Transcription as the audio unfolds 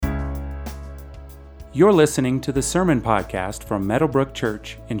You're listening to the Sermon Podcast from Meadowbrook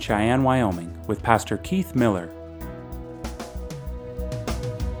Church in Cheyenne, Wyoming, with Pastor Keith Miller.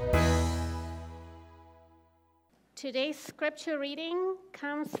 Today's scripture reading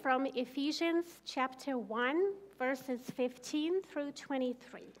comes from Ephesians chapter 1, verses 15 through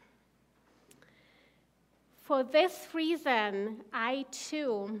 23. For this reason, I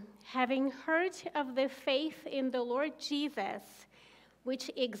too, having heard of the faith in the Lord Jesus,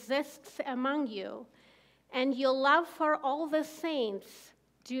 which exists among you, and your love for all the saints,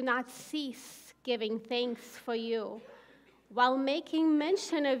 do not cease giving thanks for you, while making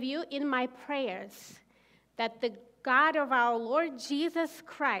mention of you in my prayers, that the God of our Lord Jesus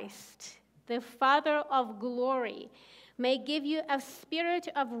Christ, the Father of glory, may give you a spirit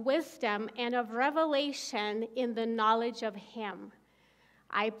of wisdom and of revelation in the knowledge of him.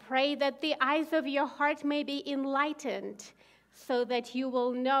 I pray that the eyes of your heart may be enlightened, so that you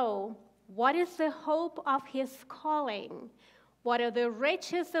will know what is the hope of his calling, what are the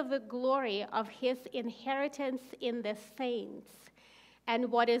riches of the glory of his inheritance in the saints, and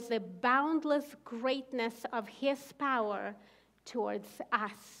what is the boundless greatness of his power towards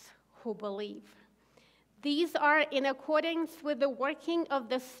us who believe. These are in accordance with the working of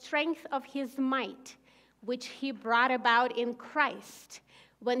the strength of his might, which he brought about in Christ,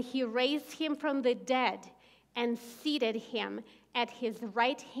 when he raised him from the dead and seated him at his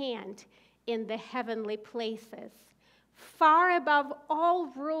right hand in the heavenly places, far above all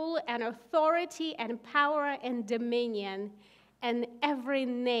rule and authority and power and dominion, and every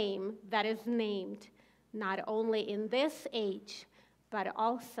name that is named, not only in this age, but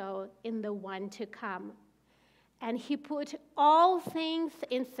also in the one to come. And he put all things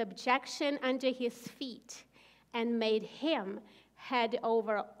in subjection under his feet, and made him head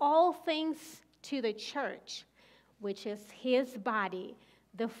over all things to the church, which is his body,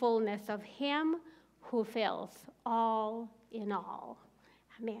 the fullness of him who fills all in all.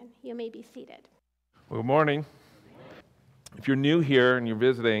 Amen. You may be seated. Well, good morning. If you're new here and you're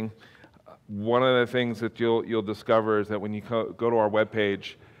visiting, one of the things that you'll discover is that when you go to our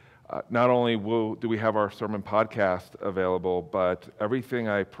webpage, not only do we have our sermon podcast available, but everything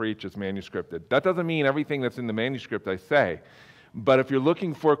I preach is manuscripted. That doesn't mean everything that's in the manuscript I say. But if you're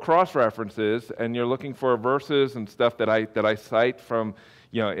looking for cross-references and you're looking for verses and stuff that I cite from,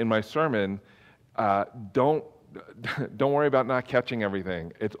 in my sermon, don't worry about not catching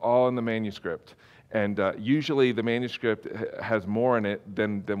everything. It's all in the manuscript. And usually the manuscript has more in it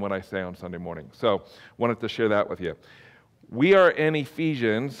than what I say on Sunday morning. So wanted to share that with you. We are in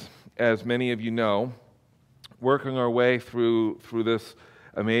Ephesians, as many of you know, working our way through this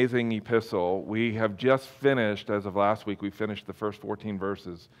amazing epistle. We have just finished, as of last week, we finished the first 14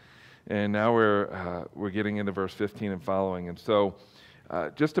 verses. And now we're getting into verse 15 and following. And so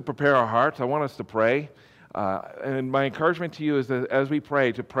just to prepare our hearts, I want us to pray. And my encouragement to you is that as we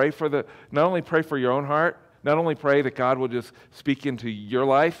pray, to pray for not only pray for your own heart, not only pray that God will just speak into your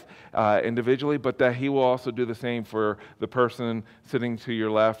life individually, but that he will also do the same for the person sitting to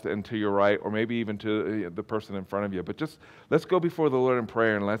your left and to your right, or maybe even to the person in front of you. But just let's go before the Lord in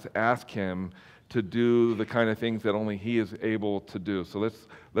prayer and let's ask him to do the kind of things that only he is able to do. So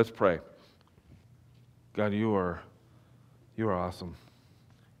let's pray. God, you are awesome.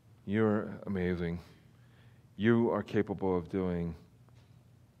 You're amazing. You are capable of doing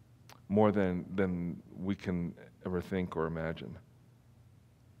more than we can ever think or imagine.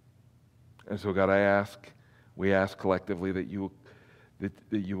 And so, God, we ask collectively that you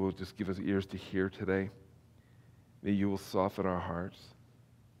will just give us ears to hear today, that you will soften our hearts,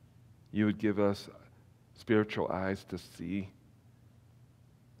 you would give us spiritual eyes to see,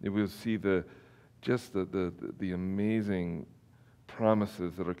 that we will see the amazing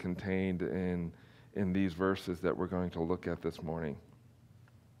promises that are contained in these verses that we're going to look at this morning.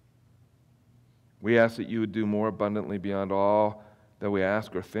 We ask that you would do more abundantly beyond all that we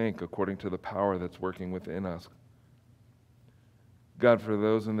ask or think, according to the power that's working within us. God, for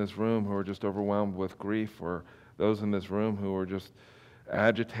those in this room who are just overwhelmed with grief, or those in this room who are just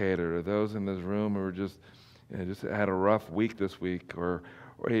agitated, or those in this room who are just had a rough week this week, or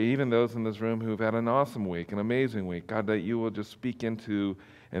even those in this room who've had an awesome week, an amazing week, God, that you will just speak into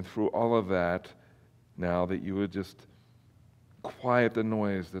and through all of that now, that you would just quiet the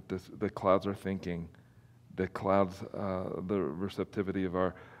noise that the clouds are thinking, that clouds the receptivity of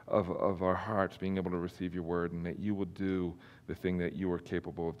our hearts being able to receive your word, and that you will do the thing that you are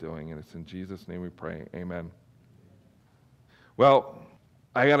capable of doing. And it's in Jesus' name we pray. Amen. Well,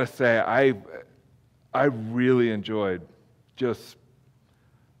 I gotta say, I really enjoyed just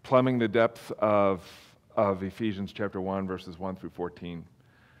plumbing the depths of Ephesians chapter 1, verses 1 through 14.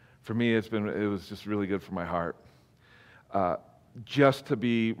 for me, it was just really good for my heart. Just to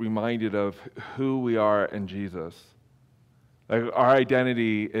be reminded of who we are in Jesus. Like our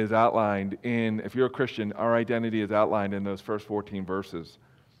identity is outlined if you're a Christian, our identity is outlined in those first 14 verses.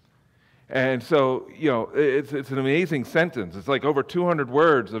 And so, it's an amazing sentence. It's like over 200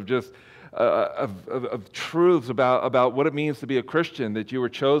 words of just of truths about what it means to be a Christian, that you were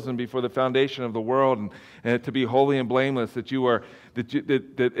chosen before the foundation of the world, and to be holy and blameless, that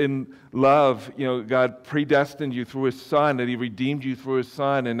in love, God predestined you through His Son, that He redeemed you through His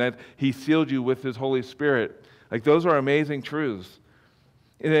Son, and that He sealed you with His Holy Spirit. Like, those are amazing truths.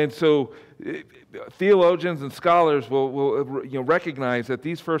 And so theologians and scholars will recognize that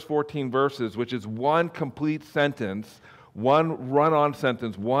these first 14 verses, which is one complete sentence, one run-on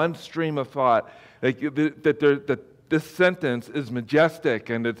sentence, one stream of thought, that this sentence is majestic,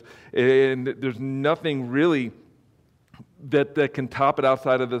 and there's nothing really that can top it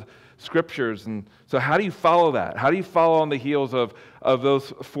outside of the Scriptures. And so how do you follow that? How do you follow on the heels of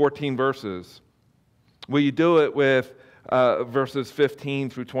those 14 verses? Well, you do it with verses 15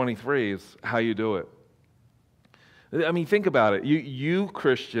 through 23 is how you do it. I mean, think about it. You,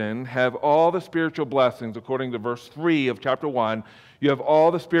 Christian, have all the spiritual blessings, according to verse 3 of chapter 1. You have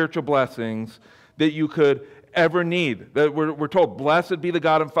all the spiritual blessings that you could ever need. That we're told, blessed be the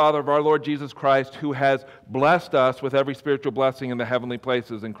God and Father of our Lord Jesus Christ, who has blessed us with every spiritual blessing in the heavenly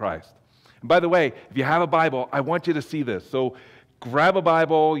places in Christ. And by the way, if you have a Bible, I want you to see this. So grab a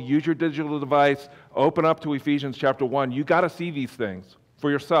Bible, use your digital device, open up to Ephesians chapter 1. You got to see these things for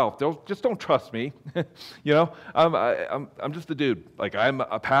yourself. Don't trust me. I'm just a dude. Like, I'm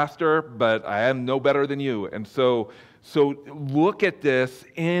a pastor, but I am no better than you. And so look at this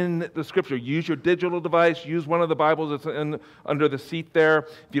in the Scripture. Use your digital device. Use one of the Bibles that's under the seat there.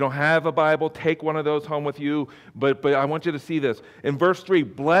 If you don't have a Bible, take one of those home with you. But I want you to see this. In verse 3,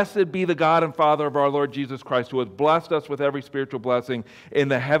 blessed be the God and Father of our Lord Jesus Christ, who has blessed us with every spiritual blessing in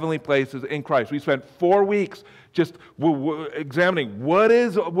the heavenly places in Christ. We spent 4 weeks just examining what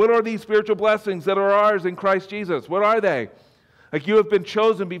are these spiritual blessings that are ours in Christ Jesus. What are they? Like, you have been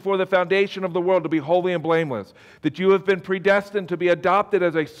chosen before the foundation of the world to be holy and blameless. That you have been predestined to be adopted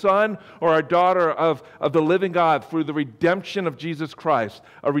as a son or a daughter of the living God through the redemption of Jesus Christ,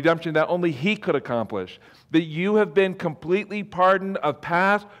 a redemption that only He could accomplish. That you have been completely pardoned of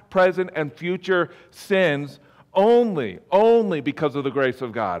past, present, and future sins only because of the grace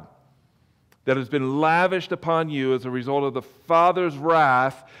of God that has been lavished upon you as a result of the Father's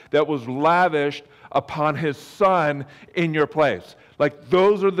wrath that was lavished upon His Son in your place. Like,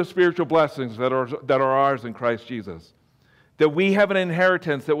 those are the spiritual blessings that are ours in Christ Jesus. That we have an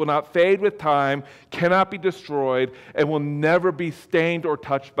inheritance that will not fade with time, cannot be destroyed, and will never be stained or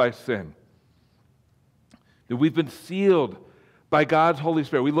touched by sin. That we've been sealed by God's Holy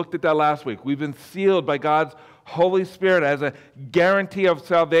Spirit. We looked at that last week. We've been sealed by God's Holy Spirit as a guarantee of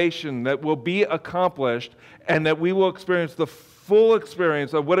salvation that will be accomplished, and that we will experience the full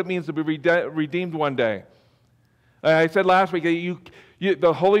experience of what it means to be redeemed one day. I said last week,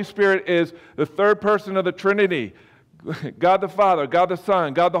 the Holy Spirit is the third person of the Trinity. God the Father, God the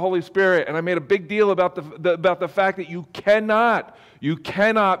Son, God the Holy Spirit. And I made a big deal about the fact that you cannot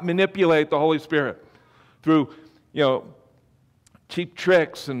manipulate the Holy Spirit through, cheap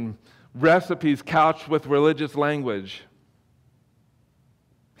tricks and recipes couched with religious language.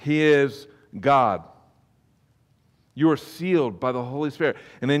 He is God. You are sealed by the Holy Spirit.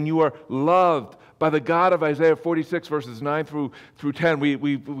 And then you are loved by the God of Isaiah 46, verses 9 through 10.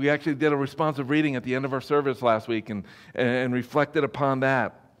 We actually did a responsive reading at the end of our service last week and reflected upon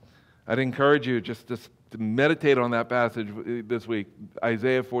that. I'd encourage you just to meditate on that passage this week,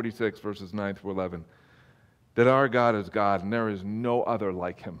 Isaiah 46, verses 9 through 11. That our God is God, and there is no other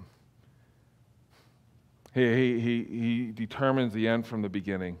like Him. He determines the end from the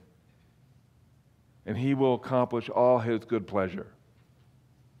beginning, and He will accomplish all His good pleasure.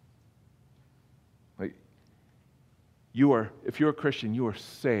 Like, if you're a Christian, you are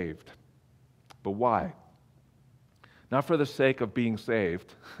saved. But why? Not for the sake of being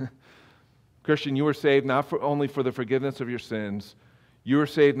saved. Christian, you are saved not only for the forgiveness of your sins. You are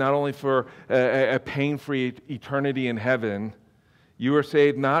saved not only for a pain-free eternity in heaven. You are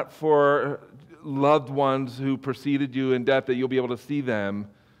saved not for loved ones who preceded you in death, that you'll be able to see them.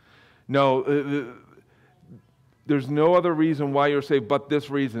 No, there's no other reason why you're saved but this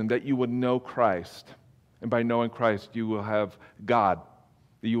reason, that you would know Christ. And by knowing Christ, you will have God,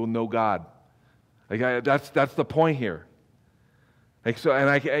 that you will know God. Like, that's the point here. Like,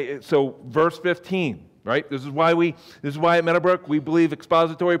 so verse 15, right? This is why at Meadowbrook we believe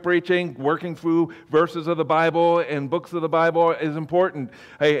expository preaching, working through verses of the Bible and books of the Bible is important.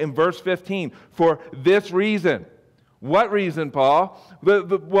 Hey, in verse 15, for this reason. What reason, Paul?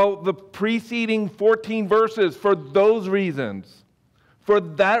 The preceding 14 verses, for those reasons. For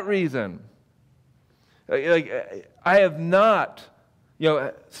that reason. I have not,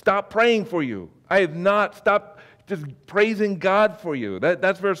 stopped praying for you. I have not stopped just praising God for you.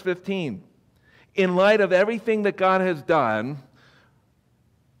 That's verse 15. In light of everything that God has done,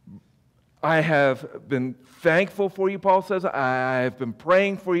 I have been thankful for you, Paul says. I've been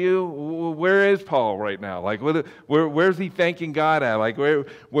praying for you. Where is Paul right now? Like, where's he thanking God at? Like,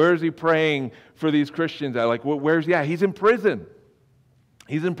 where is he praying for these Christians at? Like, where's he at? He's in prison.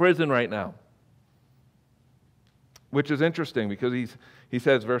 He's in prison right now. Which is interesting because he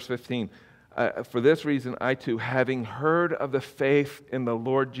says, verse 15, for this reason, I too, having heard of the faith in the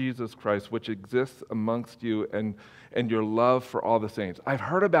Lord Jesus Christ, which exists amongst you and your love for all the saints. I've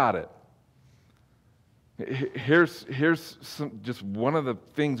heard about it. Here's just one of the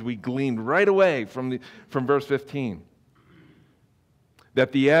things we gleaned right away from verse 15.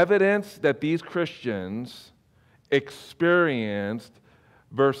 That the evidence that these Christians experienced,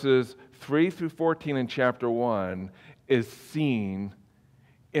 verses 3 through 14 in chapter 1, is seen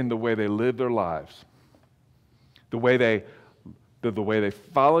in the way they live their lives, the way they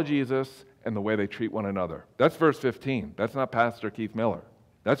follow Jesus, and the way they treat one another. That's verse 15. That's not Pastor Keith Miller.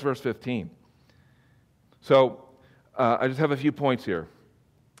 That's verse 15. So I just have a few points here.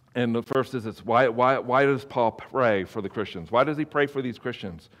 And the first is this: why does Paul pray for the Christians? Why does he pray for these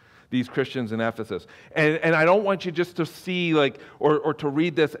Christians in Ephesus? And I don't want you just to see or to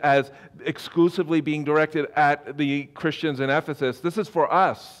read this as exclusively being directed at the Christians in Ephesus. This is for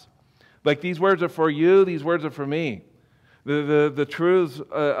us. Like, these words are for you, these words are for me. The truths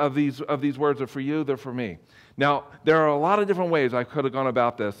of these words are for you, they're for me. Now, there are a lot of different ways I could have gone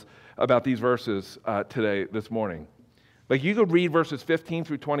about these verses this morning. Like, you could read verses 15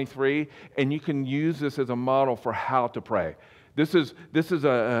 through 23, and you can use this as a model for how to pray. This is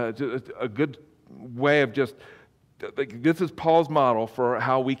a good way of just, this is Paul's model for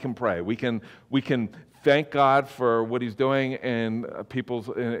how we can pray. We can thank God for what He's doing in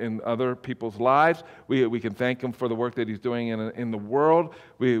other people's lives. We can thank Him for the work that He's doing in the world.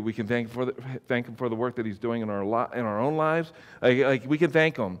 We can thank Him for the work that He's doing in our own lives. Like we can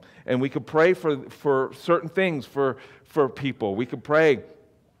thank Him, and we can pray for certain things for people. We can pray,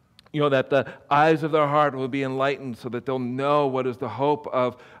 that the eyes of their heart will be enlightened so that they'll know what is the hope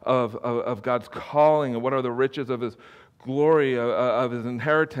of God's calling and what are the riches of His glory, of His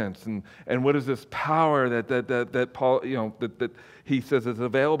inheritance, and what is this power that Paul, that he says is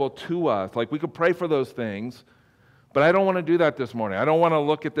available to us. Like, we could pray for those things, but I don't want to do that this morning. I don't want to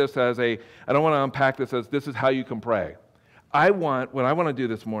look at this I don't want to unpack this as this is how you can pray. What I want to do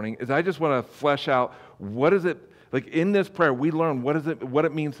this morning is I just want to flesh out what is it. Like, in this prayer, we learn what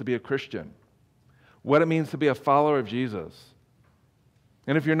it means to be a Christian, what it means to be a follower of Jesus.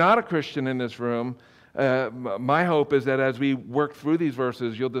 And if you're not a Christian in this room, my hope is that as we work through these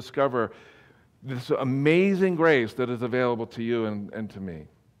verses, you'll discover this amazing grace that is available to you and to me.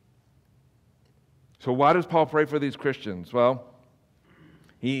 So why does Paul pray for these Christians? Well,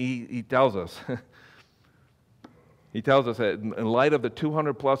 he tells us. He tells us that in light of the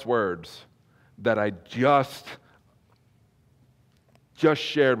 200 plus words that I just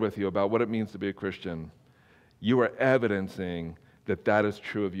shared with you about what it means to be a Christian, you are evidencing that is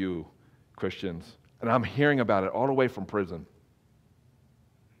true of you, Christians. And I'm hearing about it all the way from prison.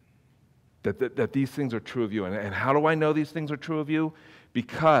 That these things are true of you. And how do I know these things are true of you?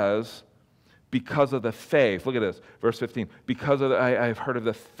 Because of the faith. Look at this, verse 15. Because I've heard of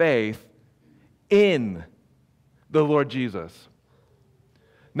the faith in the Lord Jesus.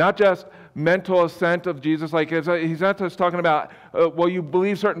 Not just mental assent of Jesus. Like, he's not just talking about, you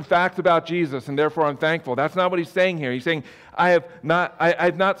believe certain facts about Jesus and therefore I'm thankful. That's not what he's saying here. He's saying, I've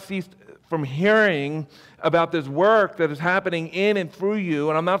not ceased from hearing about this work that is happening in and through you,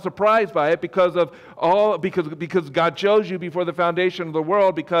 and I'm not surprised by it because God chose you before the foundation of the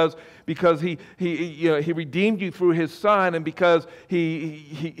world, because He redeemed you through His Son, and because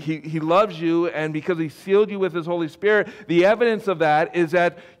He loves you, and because He sealed you with His Holy Spirit. The evidence of that is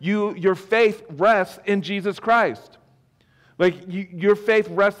that your faith rests in Jesus Christ. Like, your faith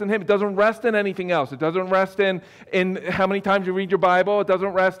rests in Him. It doesn't rest in anything else. It doesn't rest in how many times you read your Bible. It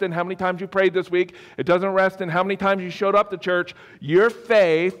doesn't rest in how many times you prayed this week. It doesn't rest in how many times you showed up to church. Your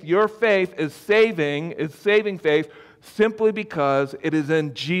faith is saving faith simply because it is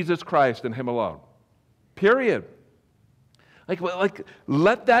in Jesus Christ and Him alone. Period. Like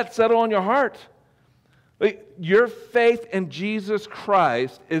let that settle on your heart. Like, your faith in Jesus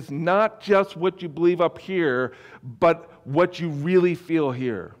Christ is not just what you believe up here, but what you really feel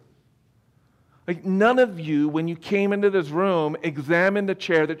here. Like, none of you, when you came into this room, examined the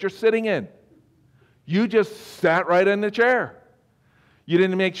chair that you're sitting in. You just sat right in the chair. You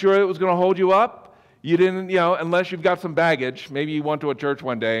didn't make sure it was going to hold you up. You didn't, unless you've got some baggage. Maybe you went to a church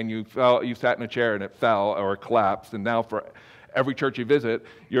one day and you sat in a chair and it fell or collapsed, and now for every church you visit,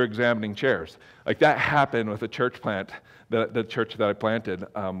 you're examining chairs. Like, that happened with a church plant, the church that I planted.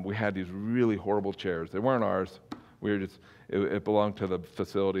 We had these really horrible chairs. They weren't ours. We were just, it belonged to the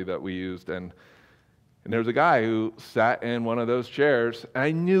facility that we used, and there was a guy who sat in one of those chairs, and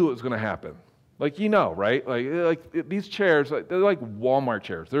I knew it was going to happen. Like, right? Like these chairs, they're like Walmart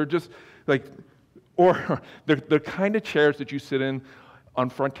chairs. They're just like, or they're kind of chairs that you sit in on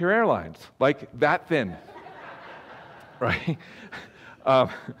Frontier Airlines, like that thin, right?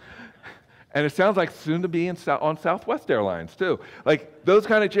 And it sounds like soon to be on Southwest Airlines too, like those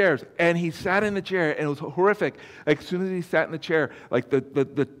kind of chairs. And he sat in the chair, and it was horrific. Like, as soon as he sat in the chair, like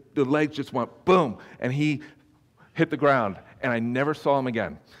the legs just went boom, and he hit the ground, and I never saw him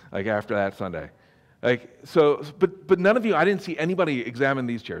again, like after that Sunday. Like, so, but none of you, I didn't see anybody examine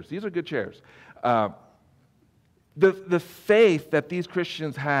these chairs. These are good chairs. The faith that these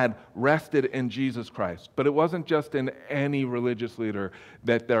Christians had rested in Jesus Christ, but it wasn't just in any religious leader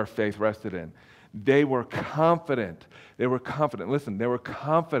that their faith rested in. They were confident. Listen, they were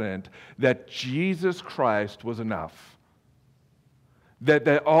confident that Jesus Christ was enough.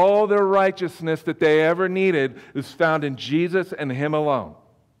 That all their righteousness that they ever needed is found in Jesus and Him alone.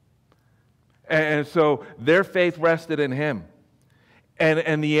 And so their faith rested in Him.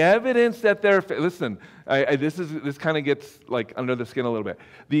 And the evidence that their faith, listen, this kind of gets like under the skin a little bit.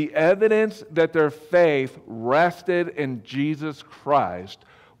 The evidence that their faith rested in Jesus Christ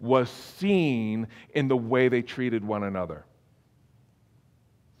was seen in the way they treated one another.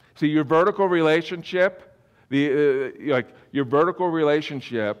 See, your vertical relationship, your vertical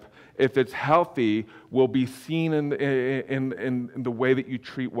relationship, if it's healthy, will be seen in the way that you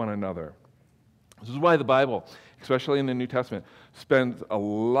treat one another. This is why the Bible, especially in the New Testament, spends a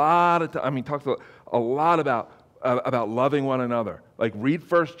lot of time, talks a lot about loving one another. Like, read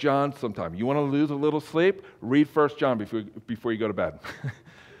 1 John sometime. You want to lose a little sleep? Read 1 John before you go to bed.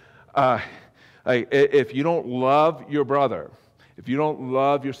 If you don't love your brother, if you don't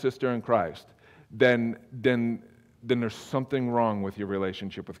love your sister in Christ, then there's something wrong with your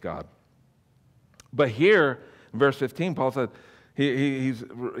relationship with God. But here, in verse 15, Paul said, he's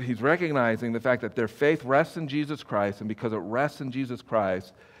recognizing the fact that their faith rests in Jesus Christ, and because it rests in Jesus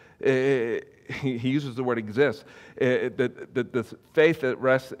Christ, he uses the word exists. The faith that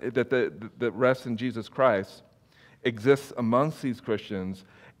rests in Jesus Christ exists amongst these Christians,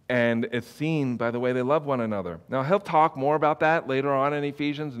 and it's seen by the way they love one another. Now, he'll talk more about that later on in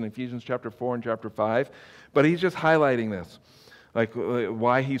Ephesians chapter 4 and chapter 5, but he's just highlighting this, like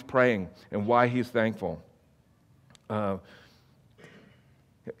why he's praying and why he's thankful.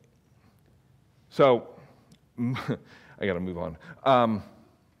 So, I got to move on.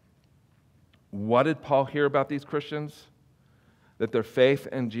 What did Paul hear about these Christians? That their faith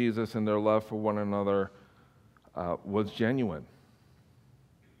in Jesus and their love for one another was genuine.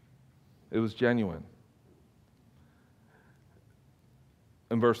 It was genuine.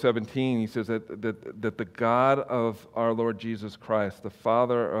 In verse 17, he says that the God of our Lord Jesus Christ, the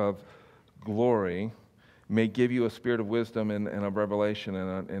Father of glory, may give you a spirit of wisdom and of revelation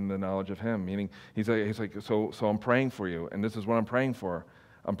and in the knowledge of Him. Meaning, he's like, so I'm praying for you, and this is what I'm praying for.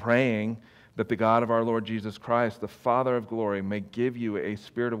 I'm praying that the God of our Lord Jesus Christ, the Father of glory, may give you a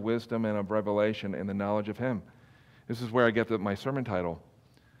spirit of wisdom and of revelation in the knowledge of Him. This is where I get my sermon title.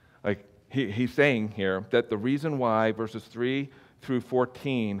 Like, he's saying here that the reason why verses 3 through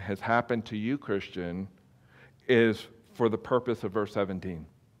 14 has happened to you, Christian, is for the purpose of verse 17.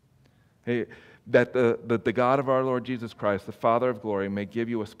 That the God of our Lord Jesus Christ, the Father of glory, may give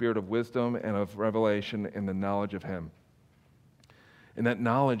you a spirit of wisdom and of revelation in the knowledge of Him. And that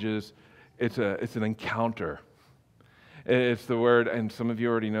knowledge it's an encounter. It's the word, and some of you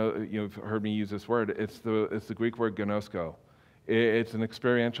already know, you've heard me use this word. It's the Greek word gnosko. It's an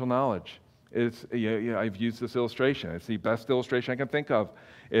experiential knowledge. I've used this illustration. It's the best illustration I can think of.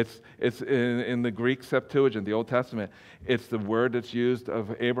 It's in the Greek Septuagint, the Old Testament. It's the word that's used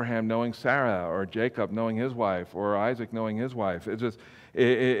of Abraham knowing Sarah, or Jacob knowing his wife, or Isaac knowing his wife. It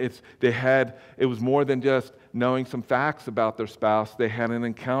was more than just knowing some facts about their spouse. They had an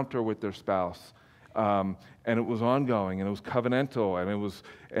encounter with their spouse, and it was ongoing, and it was covenantal,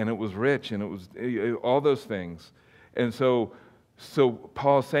 and it was rich, and it was all those things. And so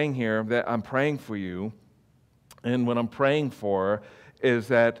Paul is saying here that I'm praying for you And what I'm praying for is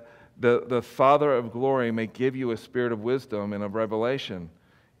that the Father of glory may give you a spirit of wisdom and of revelation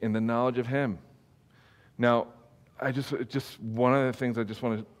in the knowledge of Him. Now, just one of the things I just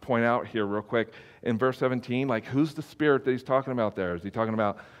want to point out here real quick, in verse 17, like, who's the Spirit that he's talking about there? Is he talking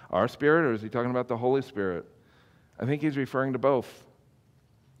about our Spirit, or is he talking about the Holy Spirit? I think he's referring to both.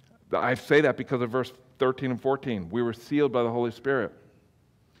 I say that because of verse 13 and 14. We were sealed by the Holy Spirit.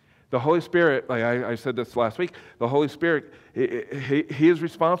 The Holy Spirit, like I said this last week, the Holy Spirit, He is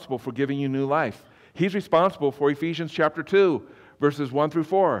responsible for giving you new life. He's responsible for Ephesians chapter 2, verses 1 through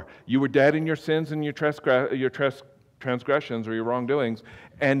 4. You were dead in your sins and your transgressions or your wrongdoings.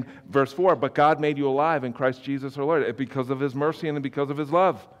 And verse 4, but God made you alive in Christ Jesus our Lord, because of His mercy and because of His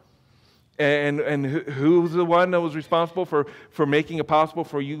love. And who's the one that was responsible for making it possible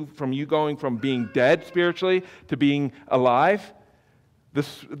for you, from you going from being dead spiritually to being alive?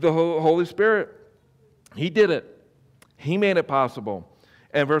 The Holy Spirit. He did it. He made it possible.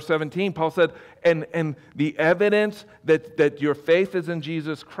 And verse 17, Paul said, and the evidence that your faith is in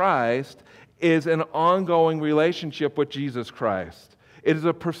Jesus Christ is an ongoing relationship with Jesus Christ. It is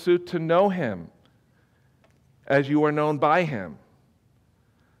a pursuit to know Him as you are known by Him.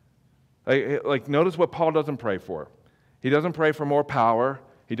 Like notice what Paul doesn't pray for. He doesn't pray for more power.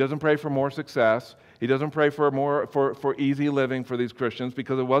 He doesn't pray for more success. He doesn't pray for easy living for these Christians,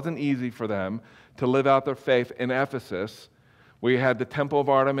 because it wasn't easy for them to live out their faith in Ephesus. We had the temple of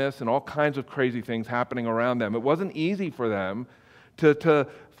Artemis and all kinds of crazy things happening around them. It wasn't easy for them to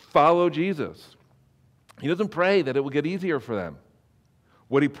follow Jesus. He doesn't pray that it will get easier for them.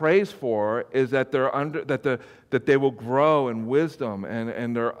 What he prays for is that that they will grow in wisdom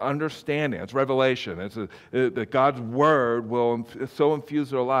and their understanding. It's revelation. That God's word will so infuse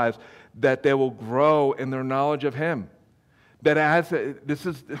their lives that they will grow in their knowledge of Him. This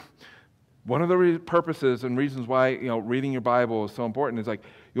is one of the purposes and reasons why reading your Bible is so important. Is like,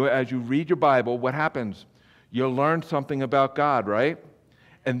 as you read your Bible, what happens? You learn something about God, right?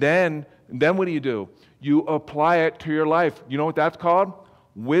 And then what do? You apply it to your life. You know what that's called?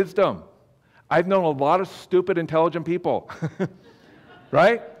 Wisdom. I've known a lot of stupid, intelligent people,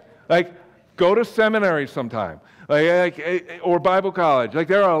 right? Like, go to seminary sometime, or Bible college. Like,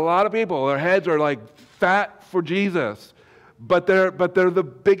 there are a lot of people. Their heads are like fat for Jesus, but they're the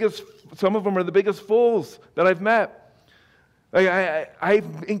biggest. Some of them are the biggest fools that I've met.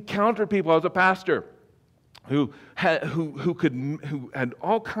 I've encountered people as a pastor who had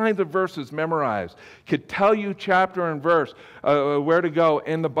all kinds of verses memorized, could tell you chapter and verse where to go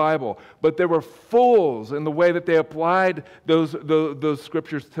in the Bible, but they were fools in the way that they applied those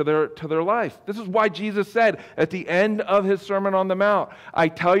scriptures to their life. This is why Jesus said at the end of His Sermon on the Mount, I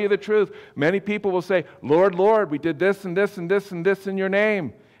tell you the truth, many people will say, Lord, Lord, we did this and this and this and this in your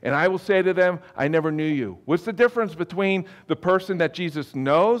name. And I will say to them, I never knew you. What's the difference between the person that Jesus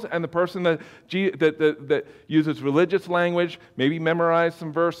knows and the person that uses religious language, maybe memorized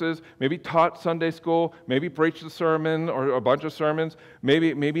some verses, maybe taught Sunday school, maybe preached a sermon or a bunch of sermons,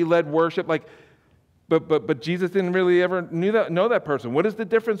 maybe led worship? But Jesus didn't really ever know that person. What is the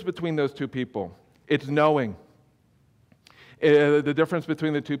difference between those two people? It's knowing. The difference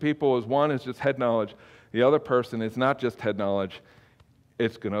between the two people is, one is just head knowledge. The other person is not just head knowledge.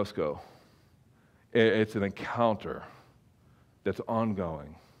 It's gnosko. It's an encounter that's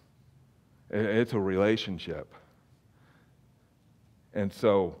ongoing. It's a relationship. And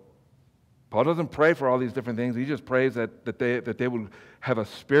so Paul doesn't pray for all these different things. He just prays that they would have a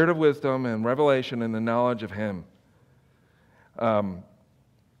spirit of wisdom and revelation and the knowledge of Him. And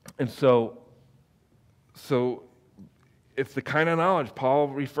so it's the kind of knowledge Paul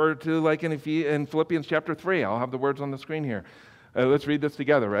referred to, like in Philippians chapter 3. I'll have the words on the screen here. Let's read this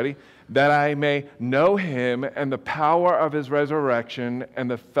together. Ready? That I may know Him and the power of His resurrection and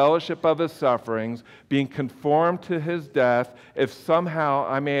the fellowship of His sufferings, being conformed to His death, if somehow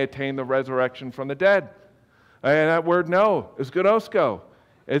I may attain the resurrection from the dead. And that word "know" is gnosko.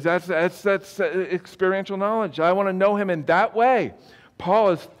 That's experiential knowledge. I want to know Him in that way. Paul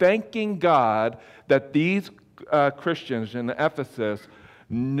is thanking God that these Christians in Ephesus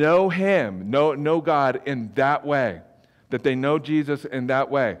know Him, know God in that way. That they know Jesus in that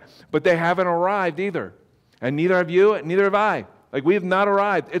way. But they haven't arrived either. And neither have you, and neither have I. Like, we have not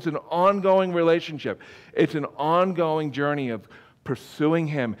arrived. It's an ongoing relationship. It's an ongoing journey of pursuing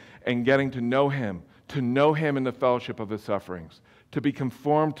Him and getting to know Him in the fellowship of His sufferings, to be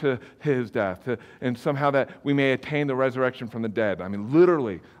conformed to His death, and somehow that we may attain the resurrection from the dead. I mean,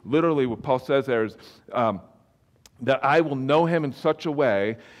 literally what Paul says there is that I will know Him in such a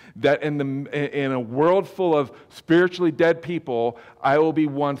way that in a world full of spiritually dead people, I will be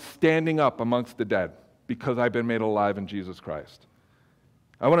one standing up amongst the dead because I've been made alive in Jesus Christ.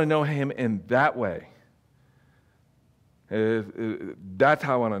 I want to know him in that way. That's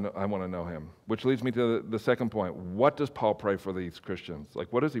how I want to know him. Which leads me to the second point. What does Paul pray for these Christians?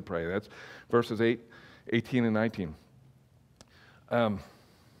 Like, what does he pray? That's verses 18 and 19.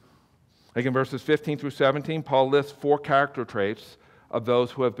 Like in verses 15 through 17, Paul lists 4 character traits of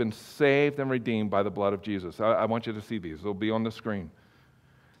those who have been saved and redeemed by the blood of Jesus. I want you to see these. They'll be on the screen.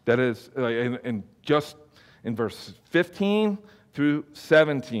 That is, just in verses 15 through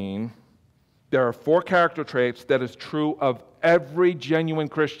 17, there are 4 character traits that is true of every genuine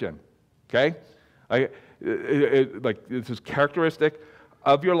Christian. Okay? This is characteristic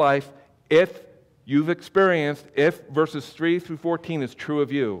of your life if you've experienced, if verses 3 through 14 is true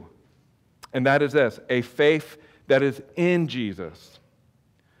of you. And that is this, a faith that is in Jesus.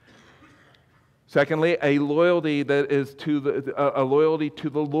 Secondly, a loyalty that is a loyalty to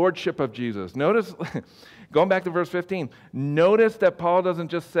the lordship of Jesus. Notice, going back to verse 15, notice that Paul doesn't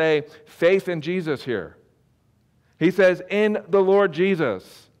just say faith in Jesus here. He says in the Lord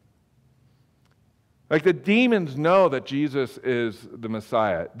Jesus. Like the demons know that Jesus is the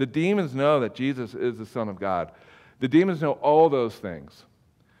Messiah. The demons know that Jesus is the Son of God. The demons know all those things.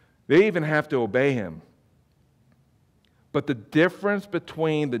 They even have to obey him. But the difference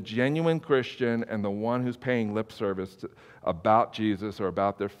between the genuine Christian and the one who's paying lip service about Jesus or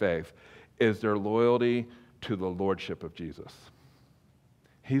about their faith is their loyalty to the lordship of Jesus.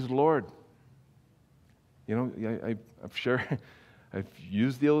 He's Lord. You know, I'm sure I've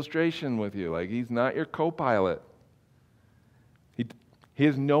used the illustration with you. Like, he's not your co-pilot. He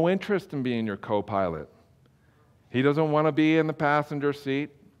has no interest in being your co-pilot. He doesn't want to be in the passenger seat.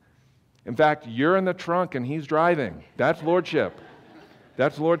 In fact, you're in the trunk and he's driving. That's lordship.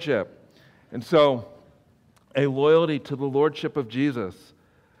 That's lordship. And so, a loyalty to the lordship of Jesus,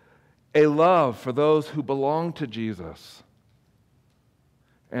 a love for those who belong to Jesus,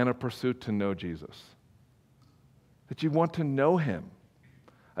 and a pursuit to know Jesus. That you want to know him.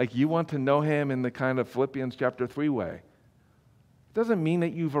 Like you want to know him in the kind of Philippians chapter 3 way. It doesn't mean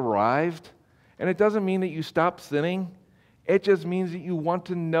that you've arrived, and it doesn't mean that you stop sinning. It just means that you want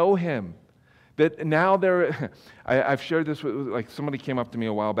to know him. That now I've shared this with, like somebody came up to me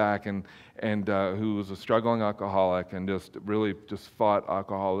a while back and who was a struggling alcoholic and just really fought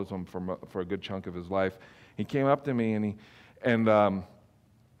alcoholism for a good chunk of his life. He came up to me and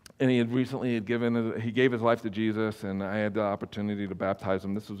he had recently he gave his life to Jesus, and I had the opportunity to baptize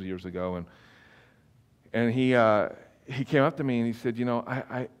him. This was years ago, and he came up to me and he said, you know,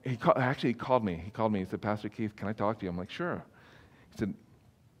 he called me. He called me. He said, Pastor Keith, can I talk to you? I'm like, sure. He said,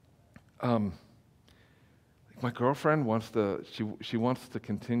 my girlfriend wants to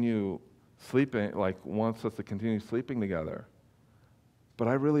continue sleeping, wants us to continue sleeping together. But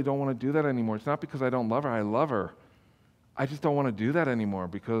I really don't want to do that anymore. It's not because I don't love her. I love her. I just don't want to do that anymore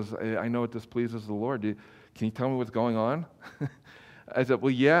because I know it displeases the Lord. Can you tell me what's going on? I said,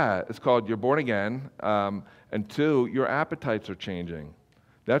 well, yeah, it's called you're born again, and 2, your appetites are changing.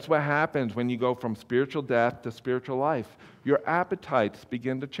 That's what happens when you go from spiritual death to spiritual life. Your appetites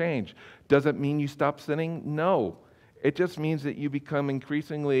begin to change. Does it mean you stop sinning? No. It just means that you become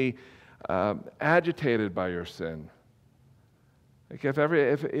increasingly agitated by your sin. Like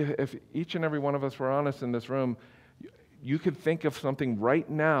if each and every one of us were honest in this room, you could think of something right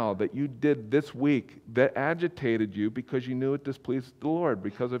now that you did this week that agitated you because you knew it displeased the Lord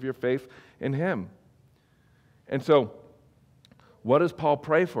because of your faith in him. And so, what does Paul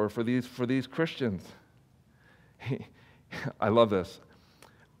pray for these Christians? I love this.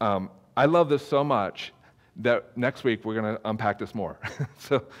 I love this so much that next week we're going to unpack this more.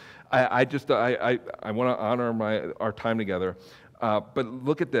 So I want to honor our time together. But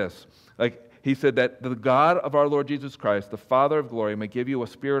look at this. Like he said that the God of our Lord Jesus Christ, the Father of glory, may give you a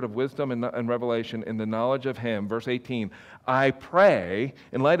spirit of wisdom and revelation in the knowledge of him. Verse 18, I pray,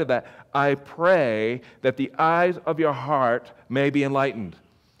 in light of that, I pray that the eyes of your heart may be enlightened.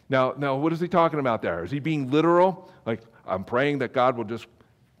 Now, what is he talking about there? Is he being literal? Like, I'm praying that God will just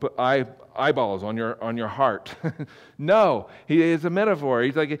put eyeballs on your heart. No, he is a metaphor.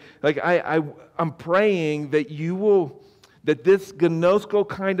 He's I'm praying that you will, that this gnosko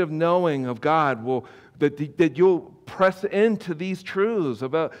kind of knowing of God will, that you'll press into these truths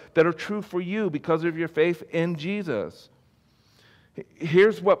that are true for you because of your faith in Jesus.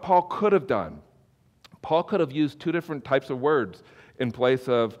 Here's what Paul could have done. Paul could have used 2 different types of words in place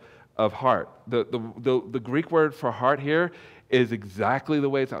of heart. The Greek word for heart here is exactly the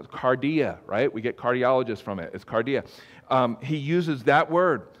way it sounds. Cardia, right? We get cardiologists from it. It's cardia. He uses that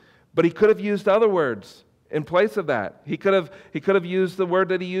word. But he could have used other words in place of that. He could have used the word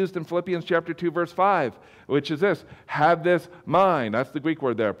that he used in Philippians chapter 2, verse 5, which is this: have this mind. That's the Greek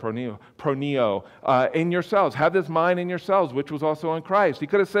word there, proneo, in yourselves. Have this mind in yourselves, which was also in Christ. He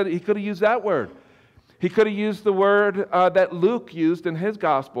could have used that word. He could have used the word that Luke used in his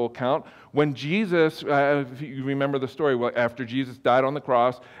gospel account when Jesus, if you remember the story, after Jesus died on the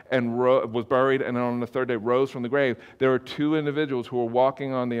cross and was buried and on the third day rose from the grave, there were two individuals who were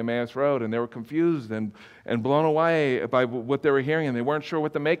walking on the Emmaus Road, and they were confused and blown away by what they were hearing, and they weren't sure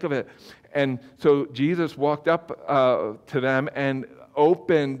what to make of it. And so Jesus walked up to them and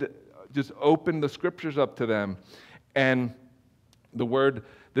opened the scriptures up to them. And the word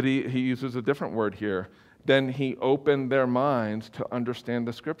that he uses a different word here. Then he opened their minds to understand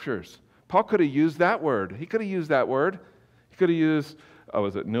the scriptures. Paul could have used that word. He could have used that word. He could have used,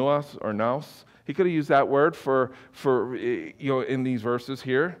 was it nous or nous? He could have used that word for in these verses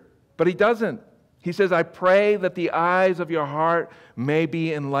here, but he doesn't. He says, I pray that the eyes of your heart may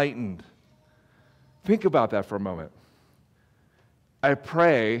be enlightened. Think about that for a moment. I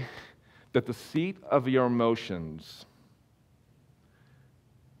pray that the seat of your emotions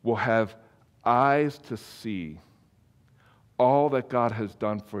will have eyes to see all that God has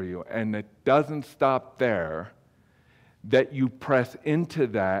done for you. And it doesn't stop there, that you press into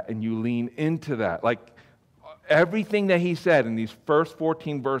that and you lean into that. Like everything that he said in these first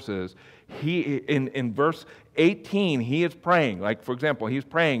 14 verses, in verse 18, he is praying. Like, for example, he's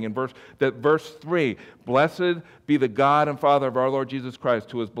praying in verse 3, blessed be the God and Father of our Lord Jesus Christ,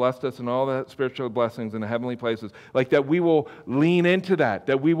 who has blessed us in all the spiritual blessings in the heavenly places. Like that we will lean into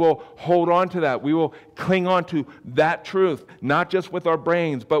that we will hold on to that, we will cling on to that truth, not just with our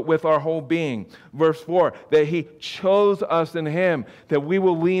brains, but with our whole being. Verse 4, that he chose us in him, that we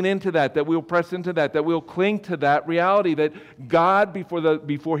will lean into that we will press into that we will cling to that reality, that God,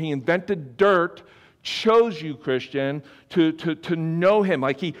 before he invented dirt, chose you, Christian, to know him.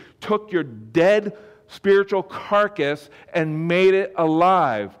 Like he took your dead spiritual carcass and made it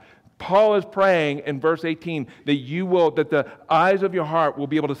alive. Paul is praying in verse 18 that the eyes of your heart will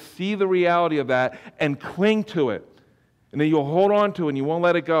be able to see the reality of that and cling to it. And then you'll hold on to it and you won't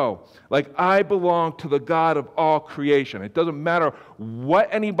let it go. Like, I belong to the God of all creation. It doesn't matter what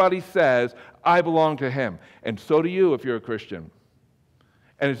anybody says, I belong to him. And so do you if you're a Christian.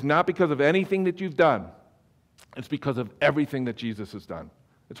 And it's not because of anything that you've done. It's because of everything that Jesus has done.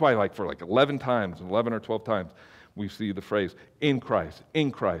 That's why for 11 or 12 times, we see the phrase, in Christ,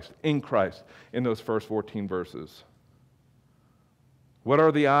 in Christ, in Christ, in those first 14 verses. What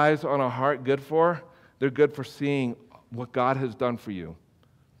are the eyes on a heart good for? They're good for seeing what God has done for you,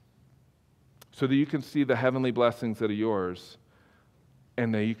 so that you can see the heavenly blessings that are yours,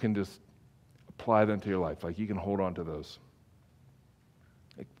 and that you can just apply them to your life. Like, you can hold on to those.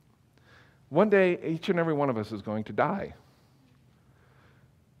 One day, each and every one of us is going to die.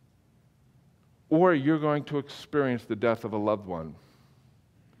 Or you're going to experience the death of a loved one.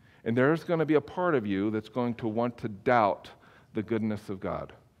 And there's going to be a part of you that's going to want to doubt the goodness of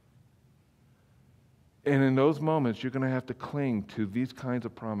God. And in those moments, you're going to have to cling to these kinds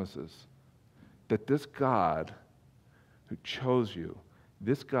of promises. That this God who chose you,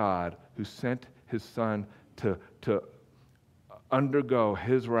 this God who sent his Son to undergo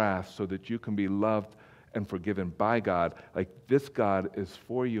his wrath so that you can be loved and forgiven by God, like this God is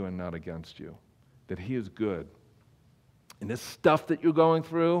for you and not against you. That he is good. And this stuff that you're going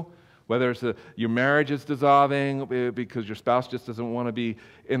through, whether it's your marriage is dissolving because your spouse just doesn't want to be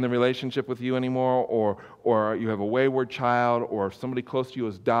in the relationship with you anymore, or you have a wayward child, or somebody close to you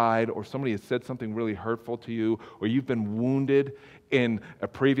has died, or somebody has said something really hurtful to you, or you've been wounded in a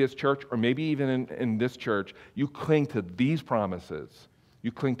previous church, or maybe even in this church, you cling to these promises.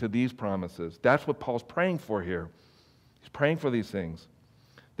 You cling to these promises. That's what Paul's praying for here. He's praying for these things.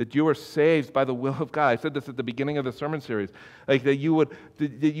 That you are saved by the will of God. I said this at the beginning of the sermon series. Like that you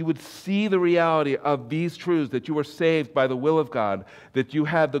would see the reality of these truths, that you are saved by the will of God, that you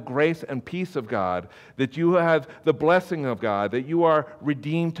have the grace and peace of God, that you have the blessing of God, that you are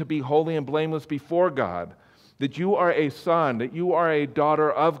redeemed to be holy and blameless before God, that you are a son, that you are a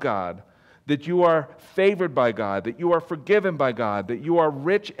daughter of God, that you are favored by God, that you are forgiven by God, that you are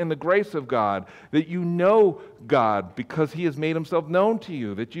rich in the grace of God, that you know God because he has made himself known to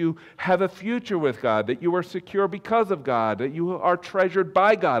you, that you have a future with God, that you are secure because of God, that you are treasured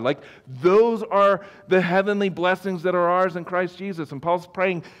by God. Like, those are the heavenly blessings that are ours in Christ Jesus. And Paul's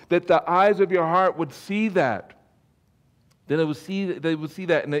praying that the eyes of your heart would see that. That they would see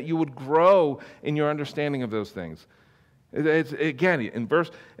that, and that you would grow in your understanding of those things. It's, again,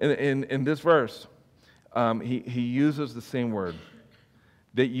 in this verse, he uses the same word,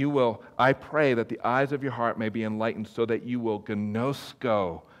 that you will, I pray that the eyes of your heart may be enlightened so that you will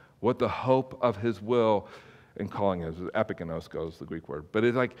gnosko what the hope of his will and calling is. Epignosko is the Greek word. But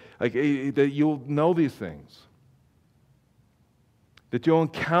it's like that you'll know these things. That you'll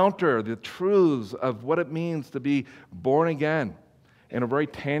encounter the truths of what it means to be born again in a very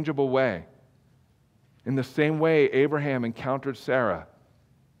tangible way. In the same way Abraham encountered Sarah.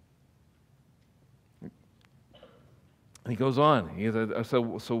 And he goes on. He says,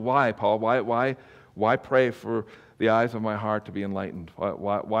 so why, Paul? Why pray for the eyes of my heart to be enlightened?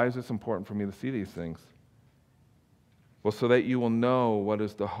 Why is this important for me to see these things? Well, so that you will know what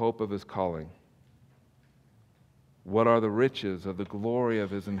is the hope of his calling. What are the riches of the glory of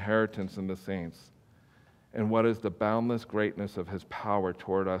his inheritance in the saints? And what is the boundless greatness of his power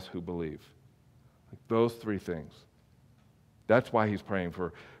toward us who believe? Those three things. That's why he's praying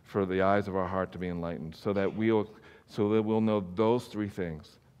for the eyes of our heart to be enlightened, so that we'll know those three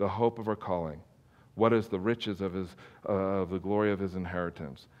things. The hope of our calling. What is the riches of the glory of his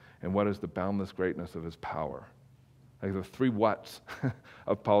inheritance? And what is the boundless greatness of his power? Like the three whats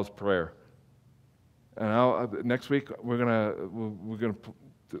of Paul's prayer. And next week we're gonna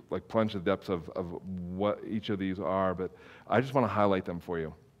like plunge the depths of what each of these are, but I just want to highlight them for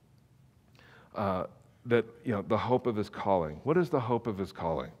you. That the hope of his calling. What is the hope of his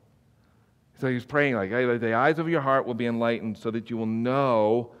calling? So he's praying like, hey, the eyes of your heart will be enlightened so that you will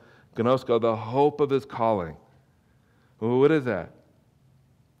know, gnosko, the hope of his calling. Well, what is that?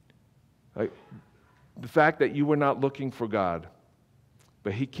 Like, the fact that you were not looking for God,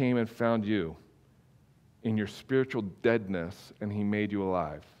 but he came and found you in your spiritual deadness and he made you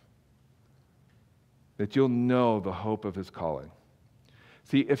alive. That you'll know the hope of his calling.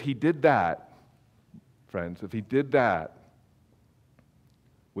 See, if he did that, friends, if he did that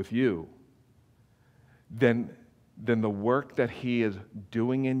with you, then the work that he is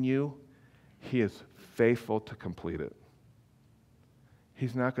doing in you, he is faithful to complete it.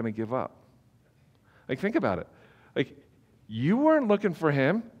 He's not going to give up. Like, think about it. Like, you weren't looking for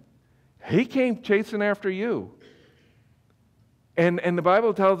him. He came chasing after you. And the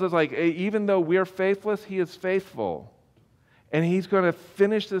Bible tells us, like, even though we're faithless, he is faithful. And he's going to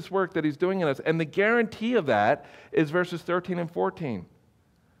finish this work that he's doing in us. And the guarantee of that is verses 13 and 14.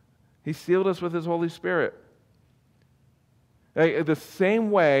 He sealed us with his Holy Spirit. The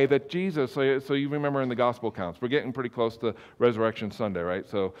same way that Jesus, so you remember in the gospel accounts, we're getting pretty close to Resurrection Sunday, right?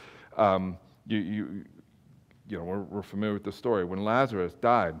 So we're familiar with the story. When Lazarus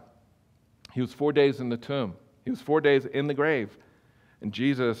died, he was 4 days in the tomb. He was 4 days in the grave. And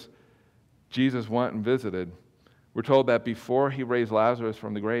Jesus went and visited. We're told that before he raised Lazarus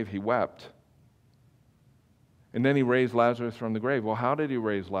from the grave, he wept. And then he raised Lazarus from the grave. Well, how did he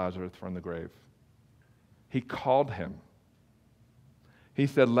raise Lazarus from the grave? He called him. He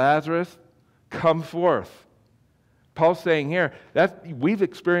said, Lazarus, come forth. Paul's saying here that we've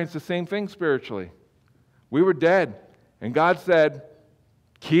experienced the same thing spiritually. We were dead, and God said,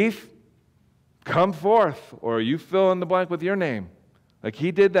 Keith, come forth, or you fill in the blank with your name. Like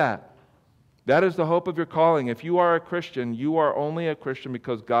he did that. That is the hope of your calling. If you are a Christian, you are only a Christian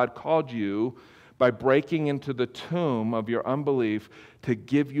because God called you by breaking into the tomb of your unbelief to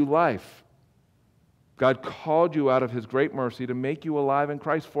give you life. God called you out of his great mercy to make you alive in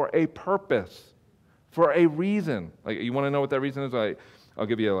Christ for a purpose, for a reason. Like, you want to know what that reason is? I'll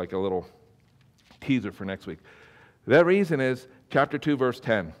give you like a little teaser for next week. That reason is chapter 2, verse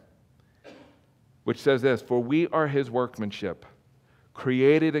 10, which says this, for we are his workmanship,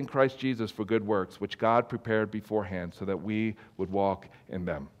 created in Christ Jesus for good works, which God prepared beforehand so that we would walk in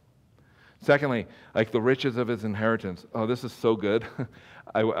them. Secondly, like the riches of his inheritance. Oh, this is so good.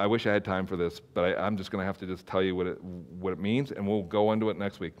 I wish I had time for this, but I'm just going to have to just tell you what it means, and we'll go into it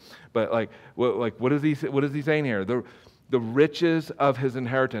next week. But what is he saying here? The riches of his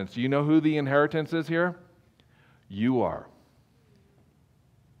inheritance. Do you know who the inheritance is here? You are.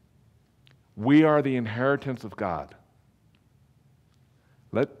 We are the inheritance of God.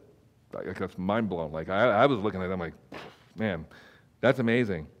 That's mind blown. Like I was looking at them like, man, that's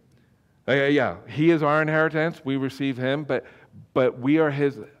amazing. Yeah, he is our inheritance. We receive him, but we are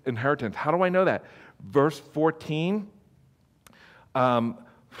his inheritance. How do I know that? Verse 14,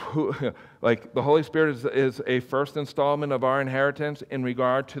 like the Holy Spirit is a first installment of our inheritance in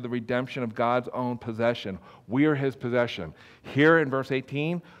regard to the redemption of God's own possession. We are his possession. Here in verse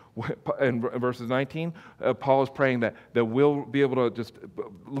 18, in verses 19, Paul is praying that we'll be able to just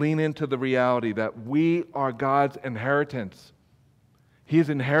lean into the reality that we are God's inheritance. He has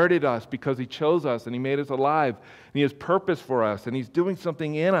inherited us because he chose us and he made us alive. And he has purpose for us and he's doing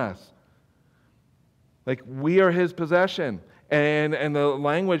something in us. Like we are his possession. And the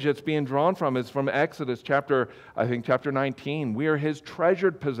language that's being drawn from is from Exodus chapter 19. We are his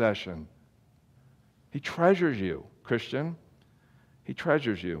treasured possession. He treasures you, Christian. He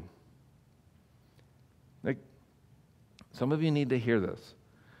treasures you. Like, some of you need to hear this.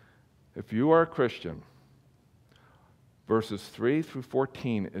 If you are a Christian, verses 3 through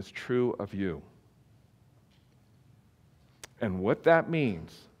 14 is true of you. And what that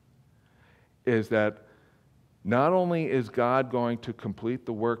means is that not only is God going to complete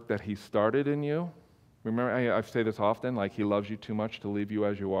the work that he started in you, remember I say this often, like he loves you too much to leave you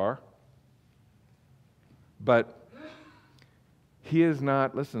as you are, but he is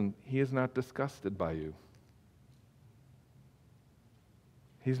not disgusted by you.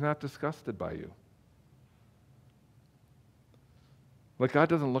 He's not disgusted by you. Like, God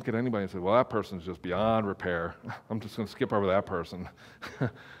doesn't look at anybody and say, well, that person's just beyond repair. I'm just going to skip over that person. I'm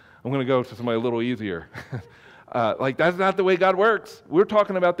going to go to somebody a little easier. Like, that's not the way God works. We're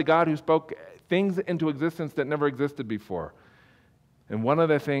talking about the God who spoke things into existence that never existed before. And one of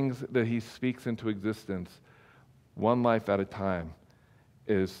the things that he speaks into existence, one life at a time,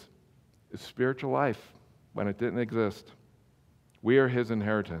 is spiritual life when it didn't exist. We are his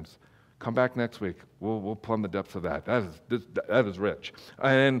inheritance. Come back next week. We'll plumb the depths of that. That is rich.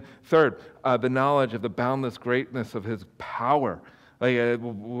 And third, the knowledge of the boundless greatness of his power. Like,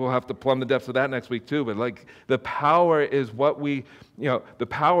 we'll have to plumb the depths of that next week too. But like, the power is what we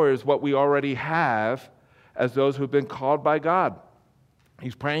already have as those who've been called by God.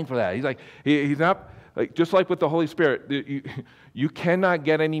 He's praying for that. He's like, he's not like, just like with the Holy Spirit. You cannot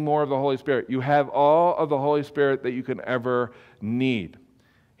get any more of the Holy Spirit. You have all of the Holy Spirit that you can ever need.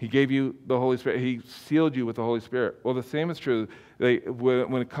 He gave you the Holy Spirit. He sealed you with the Holy Spirit. Well, the same is true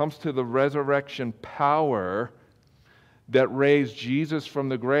when it comes to the resurrection power that raised Jesus from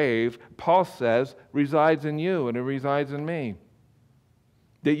the grave. Paul says resides in you and it resides in me.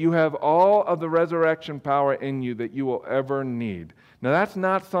 That you have all of the resurrection power in you that you will ever need. Now, that's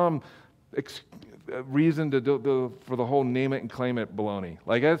not some reason to do for the whole name it and claim it baloney.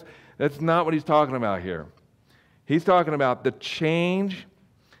 Like, that's not what he's talking about here. He's talking about the change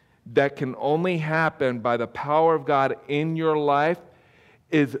that can only happen by the power of God in your life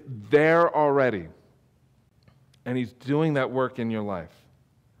is there already. And he's doing that work in your life.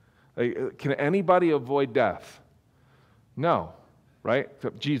 Like, can anybody avoid death? No, right?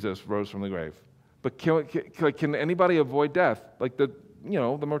 Except Jesus rose from the grave. But can anybody avoid death? Like, the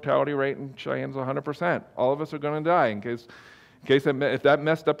mortality rate in Cheyenne is 100%. All of us are going to die. In case if that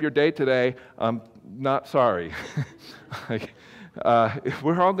messed up your day today, I'm not sorry.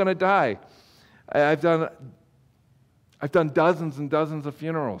 We're all going to die. I've done dozens and dozens of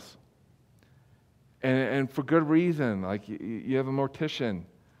funerals, and for good reason. Like, you have a mortician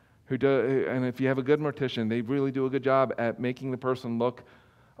who does, and if you have a good mortician, they really do a good job at making the person look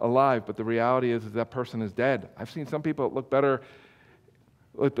alive. But the reality is that person is dead. I've seen some people that look better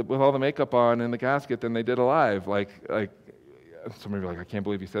with all the makeup on in the casket than they did alive. Like some of you are like, I can't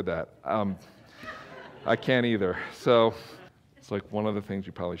believe you said that. I can't either. So it's like one of the things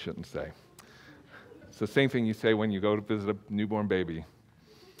you probably shouldn't say. It's the same thing you say when you go to visit a newborn baby.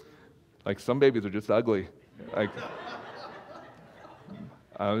 Like, some babies are just ugly. Like,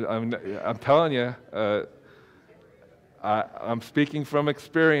 I'm telling you, I'm speaking from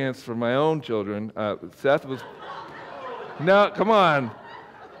experience from my own children. Seth was, no, come on.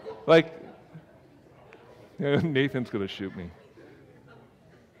 Like, Nathan's going to shoot me.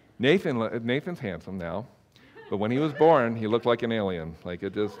 Nathan's handsome now. But when he was born, he looked like an alien. Like,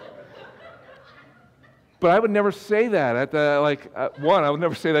 it just... But I would never say that I would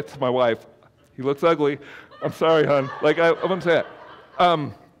never say that to my wife. He looks ugly. I'm sorry, hon. Like, I wouldn't say that.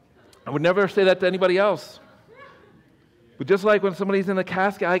 I would never say that to anybody else. But just like when somebody's in a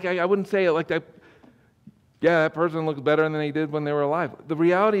casket, I wouldn't say it like that. Yeah, that person looks better than they did when they were alive. The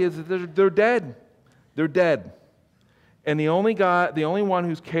reality is that they're dead. They're dead. And the only one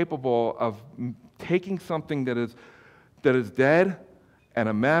who's capable of taking something that is dead and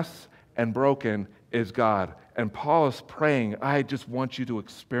a mess and broken is God. And Paul is praying, I just want you to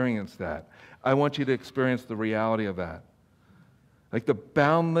experience that. I want you to experience the reality of that. Like, the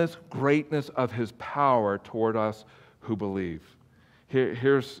boundless greatness of his power toward us who believe.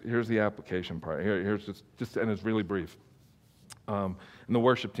 Here's the application part. Here's just and it's really brief. And the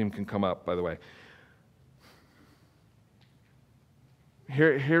worship team can come up, by the way.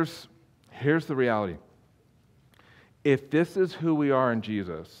 Here's the reality. If this is who we are in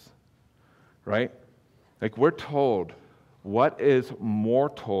Jesus, right? Like, we're told what is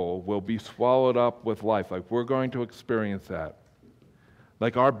mortal will be swallowed up with life. Like, we're going to experience that.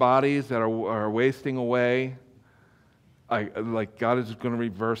 Like, our bodies that are wasting away, God is going to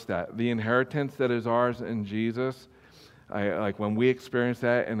reverse that. The inheritance that is ours in Jesus, when we experience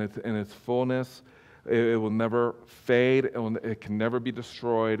that in its fullness, it will never fade. It can never be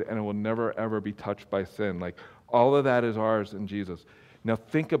destroyed, and it will never ever be touched by sin. Like all of that is ours in Jesus. Now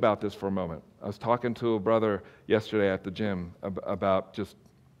think about this for a moment. I was talking to a brother yesterday at the gym about just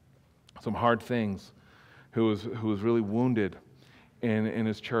some hard things, who was really wounded in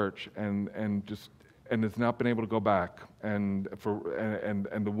his church and has not been able to go back, and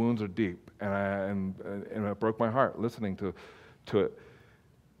the wounds are deep, and it broke my heart listening to it.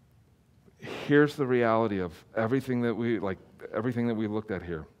 Here's the reality of everything that we looked at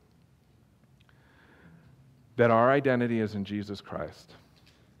here. That our identity is in Jesus Christ,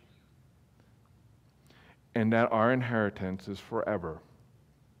 and that our inheritance is forever.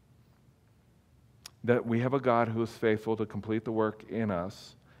 That we have a God who is faithful to complete the work in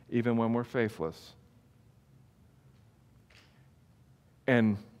us, even when we're faithless.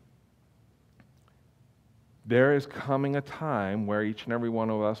 And there is coming a time where each and every one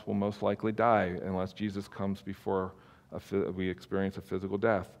of us will most likely die, unless Jesus comes before we experience a physical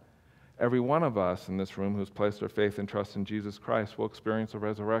death. Every one of us in this room who's placed their faith and trust in Jesus Christ will experience a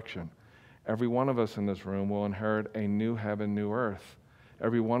resurrection. Every one of us in this room will inherit a new heaven, new earth.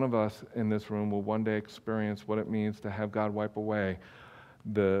 Every one of us in this room will one day experience what it means to have God wipe away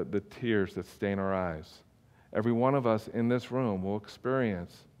the tears that stain our eyes. Every one of us in this room will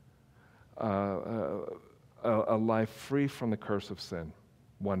experience a life free from the curse of sin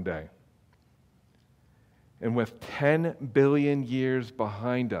one day. And with 10 billion years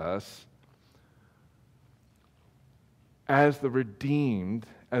behind us, as the redeemed,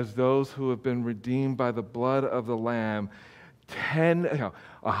 as those who have been redeemed by the blood of the Lamb,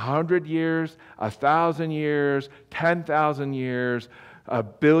 100 years, 1,000 years, 10,000 years, 1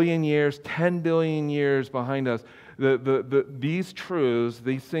 billion years, 10 billion years behind us, these truths,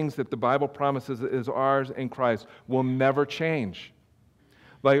 these things that the Bible promises is ours in Christ, will never change.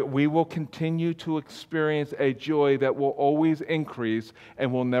 Like, we will continue to experience a joy that will always increase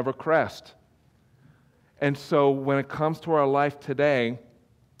and will never crest. And so when it comes to our life today,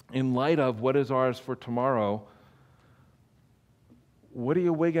 in light of what is ours for tomorrow, what are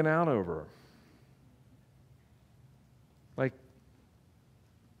you wigging out over? Like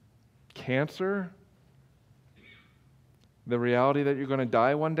cancer? The reality that you're going to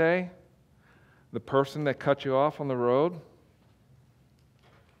die one day? The person that cut you off on the road?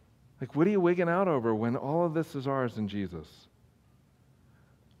 Like, what are you wigging out over when all of this is ours in Jesus?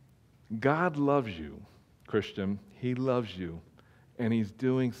 God loves you, Christian. He loves you. And He's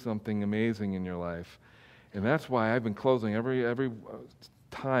doing something amazing in your life. And that's why I've been closing every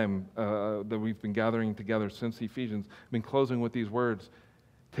time that we've been gathering together since Ephesians, I've been closing with these words.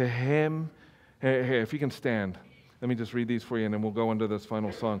 To Him, hey, if you can stand, let me just read these for you and then we'll go into this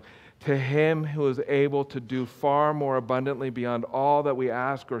final song. To Him who is able to do far more abundantly beyond all that we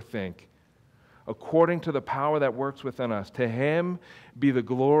ask or think, according to the power that works within us. To Him be the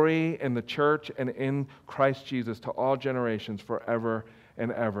glory in the church and in Christ Jesus to all generations forever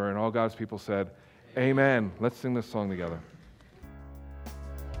and ever. And all God's people said, Amen. Let's sing this song together.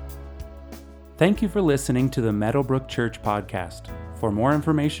 Thank you for listening to the Meadowbrook Church podcast. For more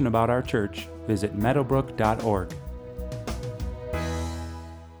information about our church, visit meadowbrook.org.